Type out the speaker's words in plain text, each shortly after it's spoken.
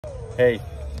Hey,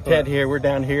 Ted here. We're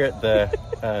down here at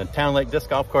the Town Lake Disc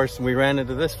Golf Course, and we ran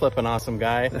into this flipping awesome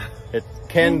guy. It's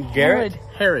Ken Garrett.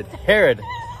 Herod.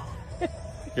 You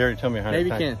already told me 100 Navy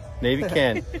times. Ken. Navy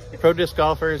Ken. Pro disc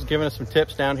golfers giving us some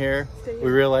tips down here.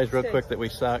 We realized real quick that we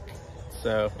suck.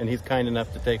 So, and he's kind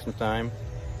enough to take some time.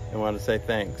 I want to say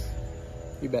thanks.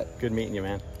 You bet. Good meeting you,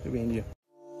 man. Good meeting you.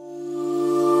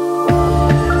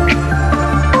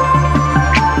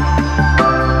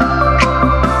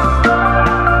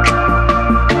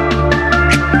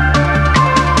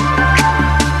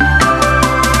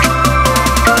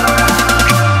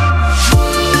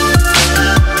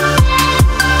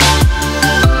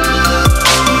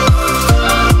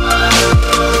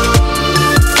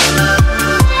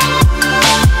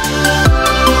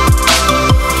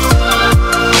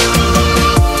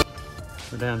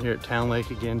 Down here at Town Lake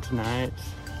again tonight.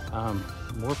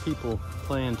 More people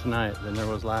playing tonight than there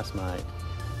was last night.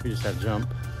 We just had a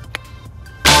jump.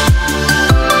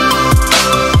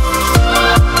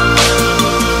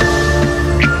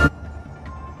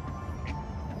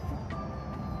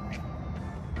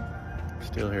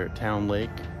 Still here at Town Lake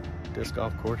Disc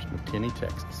Golf Course, McKinney,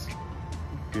 Texas.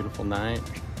 Beautiful night.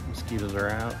 Mosquitoes are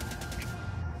out.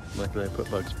 Luckily I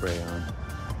put bug spray on.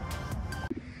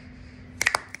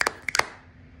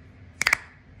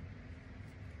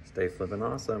 Stay flipping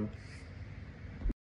awesome.